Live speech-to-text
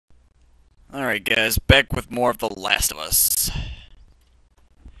Alright guys, back with more of The Last of Us.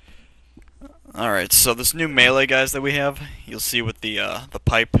 Alright, so this new melee guys that we have, you'll see with the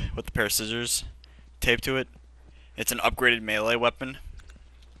pipe with the pair of scissors taped to it. It's an upgraded melee weapon.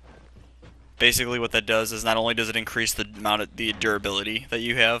 Basically what that does is not only does it increase the amount of the durability that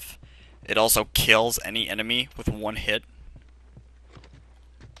you have, it also kills any enemy with one hit.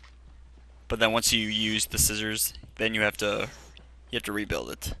 But then once you use the scissors, then you have to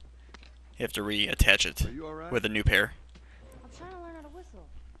rebuild it. You have to reattach it with a new pair. I'm trying to learn how to whistle.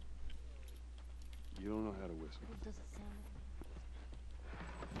 You don't know how to whistle. What does it sound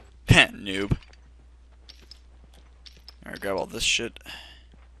like? Noob. Alright, grab all this shit.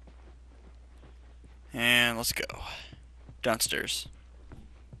 And let's go. Downstairs.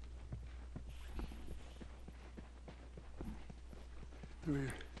 Come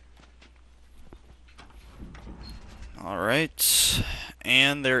here. Alright.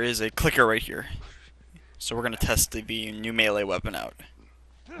 And there is a clicker right here. So we're going to test the new melee weapon out.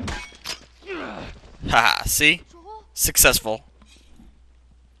 Haha, see? Successful.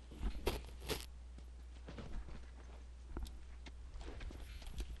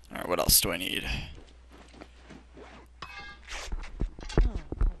 Alright, what else do I need?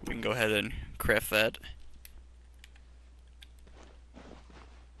 We can go ahead and craft that.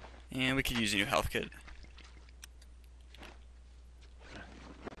 And we could use a new health kit.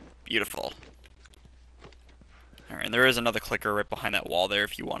 Beautiful. Alright, and there is another clicker right behind that wall there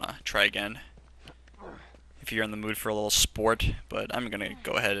if you want to try again. If you're in the mood for a little sport, but I'm going to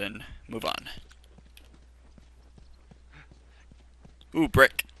go ahead and move on. Ooh,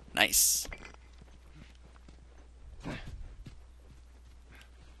 brick. Nice.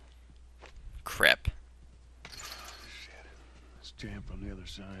 Crap. Shit. It's jammed from the other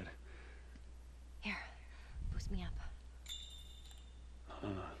side. Here, boost me up.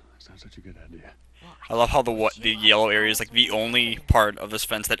 That's not such a good idea. Well, I love how the yellow area is like the only part of this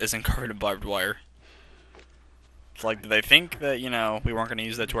fence that isn't covered in barbed wire. It's like, did they think that, you know, we weren't going to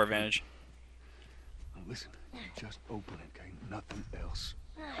use that to our advantage? Now listen, you just open it, okay? Nothing else.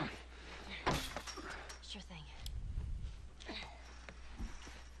 Sure thing.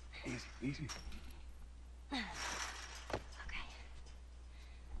 Easy, easy. Okay. Okay.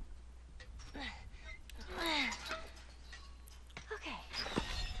 Ta-da.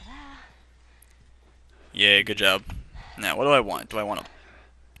 Yeah, good job. Now, what do I want? Do I want a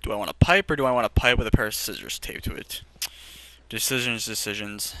pipe, or do I want a pipe with a pair of scissors taped to it?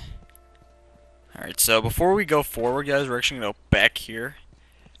 Decisions. Alright, so before we go forward, guys, we're actually going to go back here.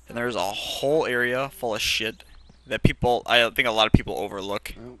 And there's a whole area full of shit that I think a lot of people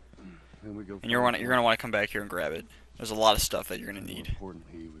overlook. Well, then we go. And you're gonna want to come back here and grab it. There's a lot of stuff that you're gonna need. More important,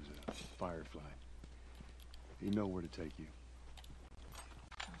 he was a firefly. He know where to take you.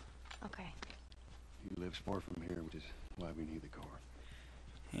 Okay. He lives far from here, which is why we need the car.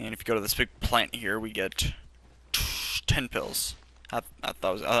 And if you go to this big plant here, we get 10 pills. I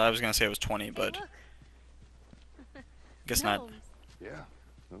was gonna say it was 20, but Hey, guess look. not. Gnomes. Yeah,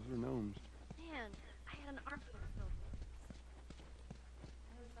 those are gnomes. Man, I had an armful of those.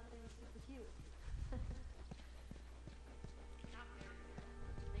 I always thought they were super cute. They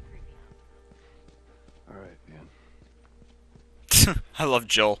creep me out. All right, man. I love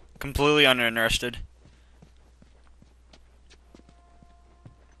Joel. Completely uninterested.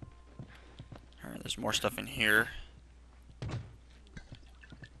 Alright, there's more stuff in here.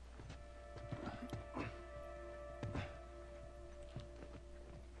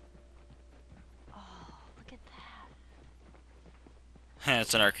 Oh, look at that.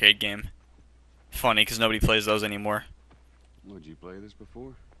 It's an arcade game. Funny, because nobody plays those anymore. Would you play this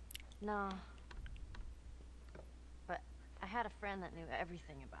before? No. But I had a friend that knew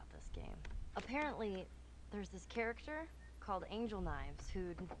everything about this game. Apparently, there's this character called Angel Knives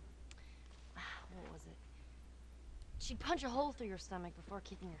who'd... What was it? She'd punch a hole through your stomach before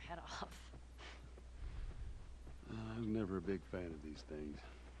kicking your head off. I was never a big fan of these things.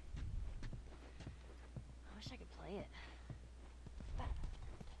 I wish I could play it.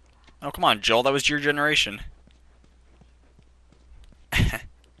 Oh, come on, Joel. That was your generation. Alright,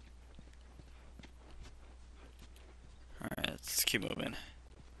 let's keep moving.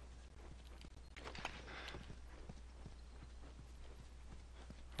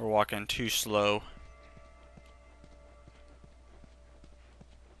 We're walking too slow.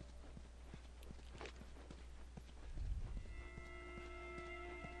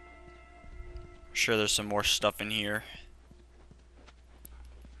 Sure, there's some more stuff in here.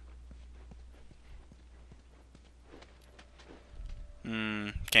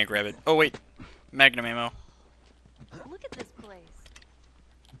 Can't grab it. Oh wait, Magnum ammo. Look at this place.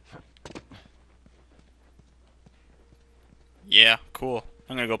 Yeah, cool.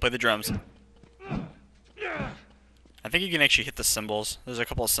 I'm gonna go play the drums. I think you can actually hit the cymbals. There's a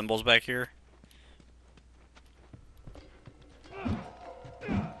couple of cymbals back here.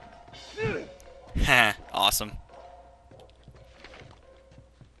 Heh, awesome.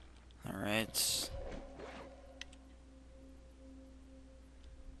 Alright.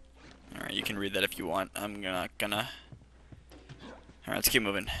 Alright, you can read that if you want. I'm not gonna. Alright, let's keep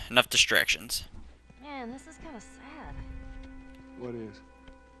moving. Enough distractions. Man, this is kind of sad. What is?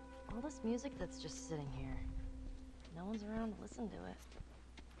 All this music that's just sitting here. No one's around to listen to it.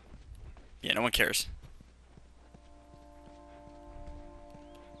 Yeah, no one cares.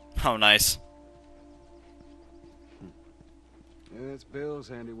 Oh, nice. Yeah, it's Bill's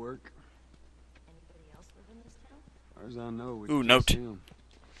handiwork. Anybody else live in this town? Far as I know, we Ooh, just note. him.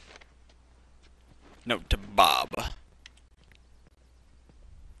 Note to Bob.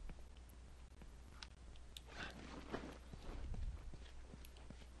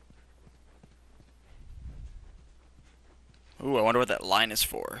 Ooh, I wonder what that line is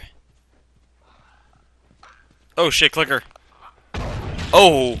for. Oh shit, clicker.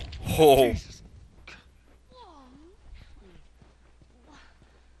 Oh, oh.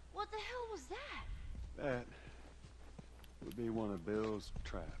 What the hell was that? That would be one of Bill's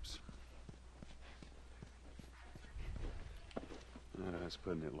traps. That's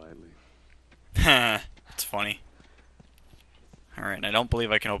putting it lightly. That's funny. Alright, and I don't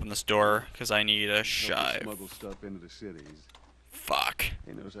believe I can open this door because I need a Help us shive. smuggle stuff into the cities. Fuck.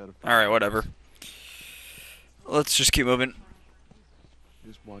 He knows how to. Alright, whatever. Let's just keep moving.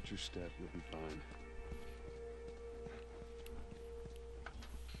 Just watch your step. You'll be fine.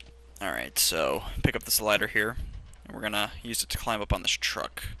 Alright, so pick up this ladder here, and we're gonna use it to climb up on this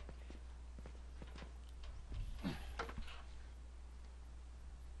truck.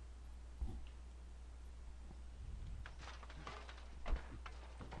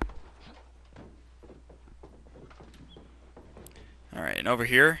 Alright, and over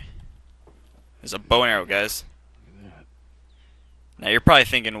here is a bow and arrow, guys. Look at that. Now you're probably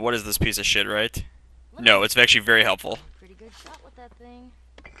thinking, what is this piece of shit, right? Look, No, it's actually very helpful. pretty good shot with that thing.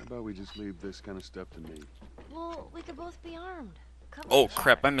 How about we just leave this kind of stuff to me? Well, we could both be armed. Cover Oh the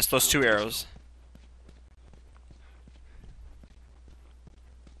crap, shot. I missed those 2 arrows.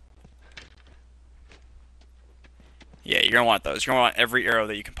 Yeah, you're gonna want those. You're gonna want every arrow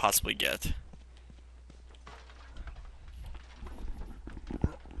that you can possibly get.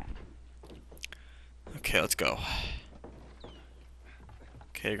 Okay, let's go.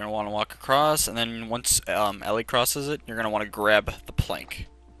 Okay, you're gonna want to walk across, and then once Ellie crosses it, you're gonna want to grab the plank.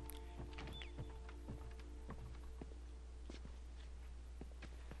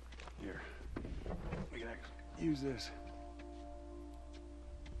 Here. We can actually use this.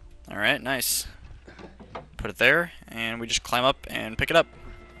 Alright, nice. Put it there, and we just climb up and pick it up.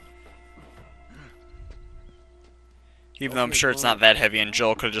 Even though I'm sure it's not that heavy, and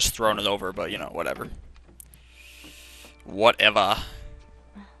Joel could have just thrown it over, but you know, whatever. Whatever.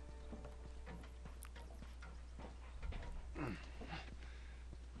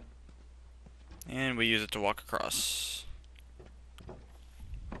 And we use it to walk across.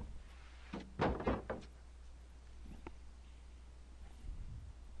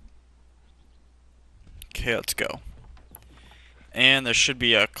 Okay, let's go. And there should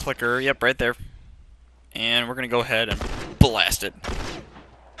be a clicker. Yep, right there. And we're going to go ahead and blast it.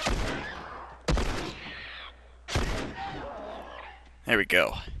 There we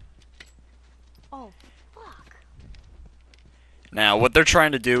go. Oh, fuck. Now, what they're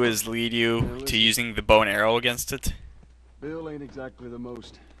trying to do is lead you to using the bow and arrow against it. Bill ain't exactly the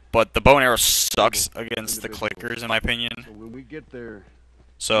most. But the bow and arrow sucks against the clickers, in my opinion. So when we get there,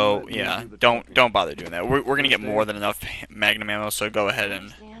 So, yeah, don't bother doing that. We're going to get more than enough magnum ammo, so go ahead and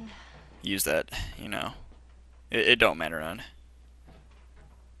Understand? use that, you know. It don't matter none.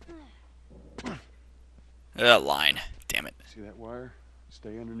 That line. Damn it. see that wire?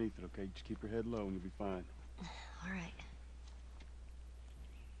 Stay underneath it, okay? Just keep your head low and you'll be fine. All right.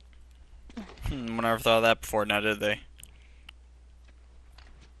 I never thought of that before, now did they?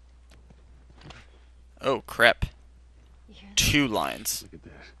 Oh, crap. You hear that? 2 lines. Look at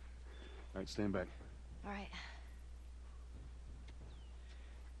this. All right, stand back. All right.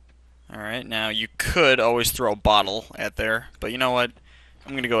 Alright, now you could always throw a bottle at there, but you know what?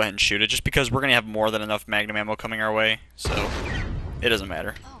 I'm going to go ahead and shoot it, just because we're going to have more than enough magnum ammo coming our way, so it doesn't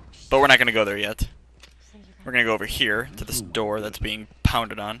matter. Oh, But we're not going to go there yet. these things are We're going to go over here to this door that's being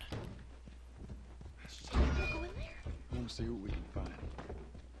pounded on. Go in there. I want to see what we can find.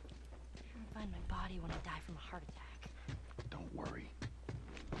 You're gonna find my body when I die from a heart attack. Don't worry.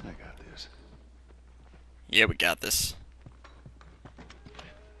 I got this. Yeah, we got this.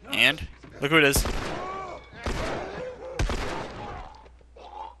 And look who it is.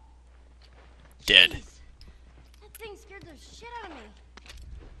 Dead. Jeez. That thing scared the shit out of me.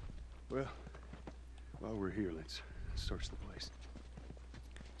 Well, while we're here, let's search the place.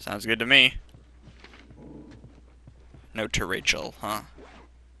 Sounds good to me. Note to Rachel, huh?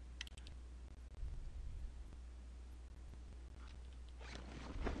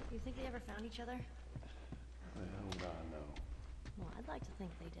 You think they ever found each other? Well, I know. Well, I'd like to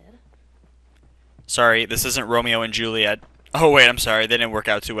think they did. Sorry, this isn't Romeo and Juliet. Oh wait, I'm sorry. They didn't work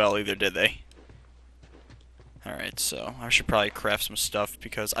out too well either, did they? Alright, so I should probably craft some stuff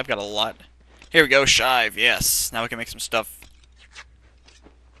because I've got a lot. Here we go, Shive, yes. Now we can make some stuff.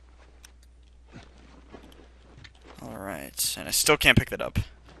 Alright, and I still can't pick that up.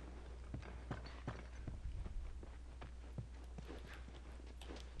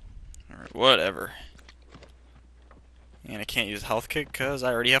 Alright, whatever. And I can't use health kit because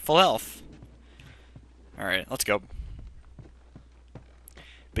I already have full health. Alright, let's go.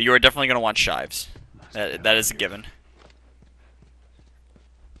 But you are definitely going to want Shives. That is a given.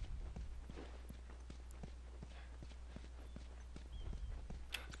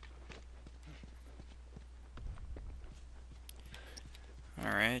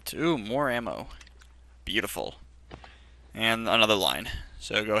 Alright. Ooh, more ammo. Beautiful. And another line.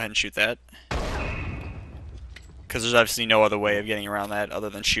 So go ahead and shoot that. Because there's obviously no other way of getting around that other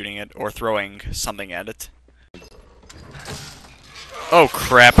than shooting it or throwing something at it. Oh,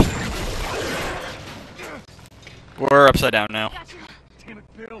 crap. We're upside down now. Damn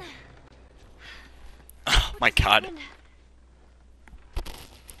it, Bill. Oh, my God.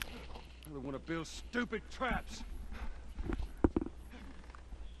 Another one of Bill's stupid traps.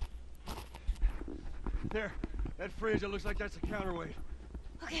 There, that fridge, it looks like that's a counterweight.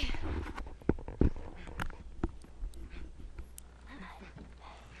 Okay.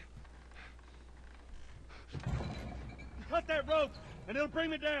 Cut that rope, and it'll bring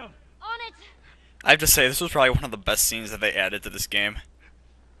me down. On it! I have to say, this was probably one of the best scenes that they added to this game.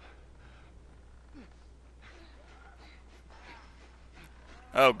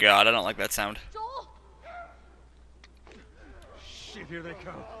 Oh God, I don't like that sound. Joel! Shit, here they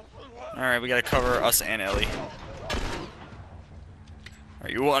come. Alright, we gotta cover us and Ellie.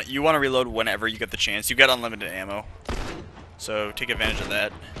 Alright, you want to reload whenever you get the chance. You got unlimited ammo. So take advantage of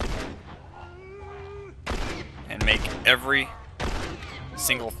that. And make every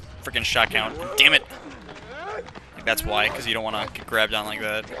single freaking shot count. Damn it! Like that's why, because you don't want to get grabbed on like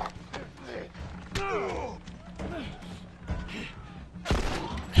that.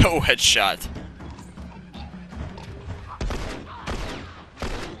 Oh, headshot.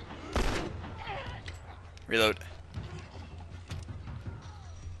 Reload.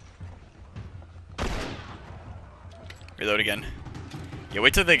 Reload again. Yeah,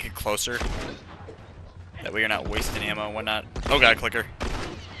 wait till they get closer. That way you're not wasting ammo and whatnot. Oh God, clicker.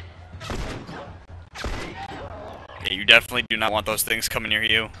 Yeah, you definitely do not want those things coming near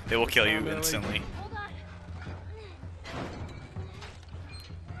you. They will kill you instantly. Hold on.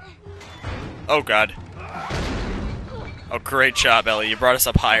 Oh God. Oh, great job, Ellie. You brought us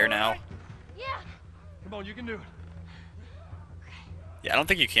up higher now. Yeah. Come on, you can do it. Yeah, I don't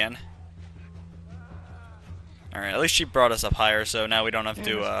think you can. Alright, at least she brought us up higher, so now we don't have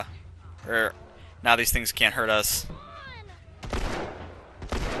to, now these things can't hurt us.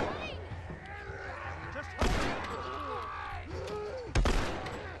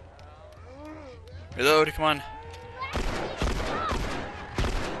 Reload, come on.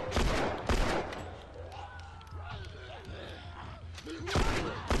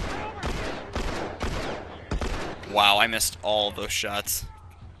 Wow, I missed all of those shots.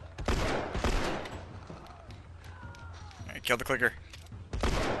 Alright, kill the clicker.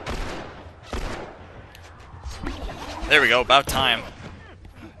 There we go, about time.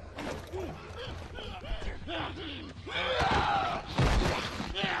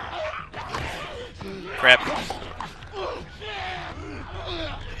 Crap.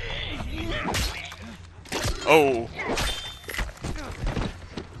 Oh.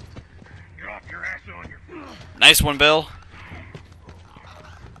 Nice one, Bill.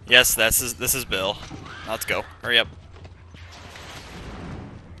 Yes, this is Bill. Now let's go. Hurry up.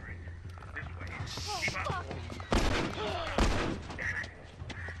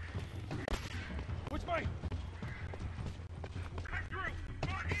 Which way?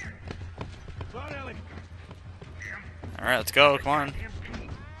 Run, Ellie. Alright, let's go. Come on. Guys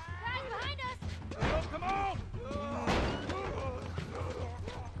behind us! Oh, come on!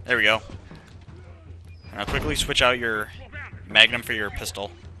 There we go. Now quickly switch out your Magnum for your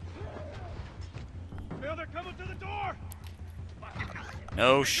pistol. Bill, they're coming to the door!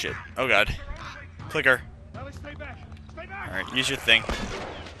 No shit. Oh god. Clicker. Ellie, stay back. Stay back. Alright, use your thing.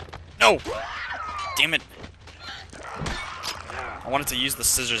 No! Damn it. I wanted to use the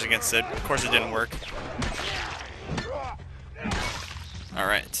scissors against it. Of course it didn't work.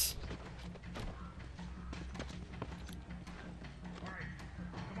 Alright.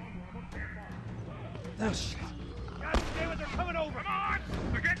 Oh, shit. God damn it, they're coming over. Come on!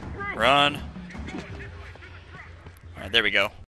 They're getting through. Run. Alright, there we go.